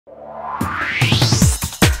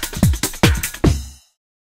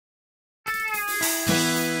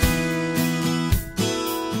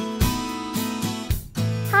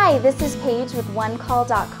Hi, this is Paige with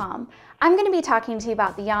OneCall.com. I'm going to be talking to you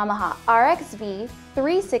about the Yamaha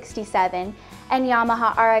RX-V367 and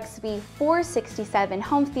Yamaha RX-V467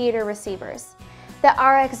 home theater receivers. The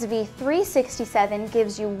RX-V367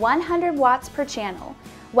 gives you 100 watts per channel,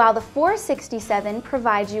 while the 467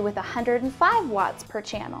 provides you with 105 watts per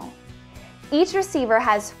channel. Each receiver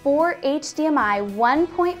has 4 HDMI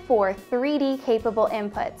 1.4 3D capable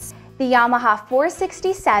inputs. The Yamaha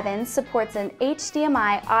 467 supports an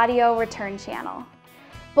HDMI audio return channel.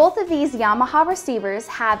 Both of these Yamaha receivers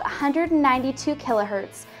have 192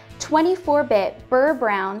 kHz, 24-bit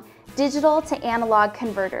Burr-Brown digital to analog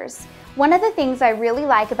converters. One of the things I really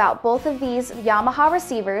like about both of these Yamaha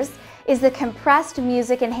receivers is the compressed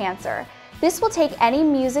music enhancer. This will take any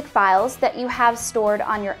music files that you have stored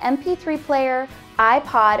on your MP3 player,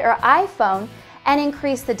 iPod, or iPhone and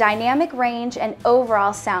increase the dynamic range and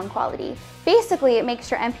overall sound quality. Basically, it makes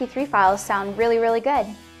your MP3 files sound really good.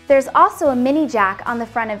 There's also a mini jack on the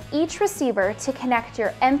front of each receiver to connect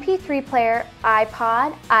your MP3 player,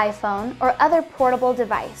 iPod, iPhone, or other portable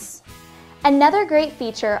device. Another great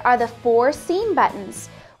feature are the 4 scene buttons.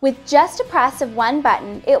 With just a press of one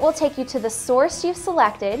button, it will take you to the source you've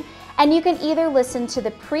selected, and you can either listen to the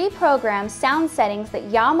pre-programmed sound settings that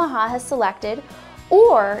Yamaha has selected,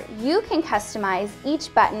 or you can customize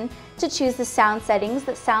each button to choose the sound settings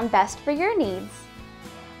that sound best for your needs.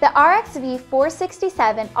 The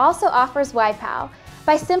RX-V467 also offers Wi-Fi.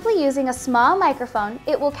 By simply using a small microphone,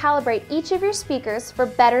 it will calibrate each of your speakers for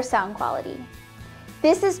better sound quality.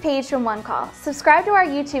 This is Paige from OneCall. Subscribe to our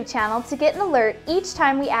YouTube channel to get an alert each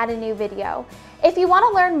time we add a new video. If you want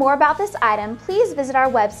to learn more about this item, please visit our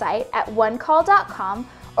website at OneCall.com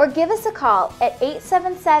or give us a call at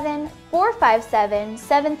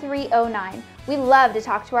 877-457-7309. We love to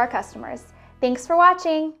talk to our customers. Thanks for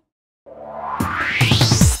watching.